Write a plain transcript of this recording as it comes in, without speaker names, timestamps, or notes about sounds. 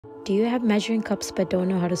Do you have measuring cups but don't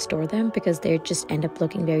know how to store them because they just end up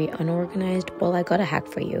looking very unorganized? Well, I got a hack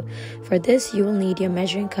for you. For this, you will need your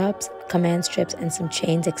measuring cups, command strips, and some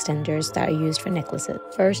chain extenders that are used for necklaces.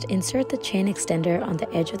 First, insert the chain extender on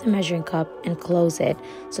the edge of the measuring cup and close it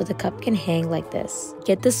so the cup can hang like this.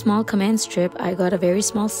 Get the small command strip. I got a very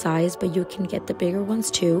small size, but you can get the bigger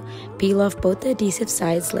ones too. Peel off both the adhesive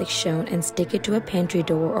sides like shown and stick it to a pantry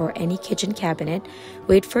door or any kitchen cabinet.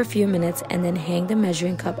 Wait for a few minutes and then hang the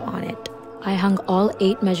measuring cup on it. I hung all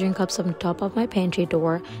 8 measuring cups on top of my pantry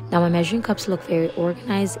door. Now my measuring cups look very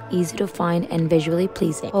organized, easy to find, and visually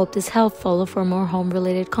pleasing. Hope this helped. Follow for more home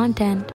related content.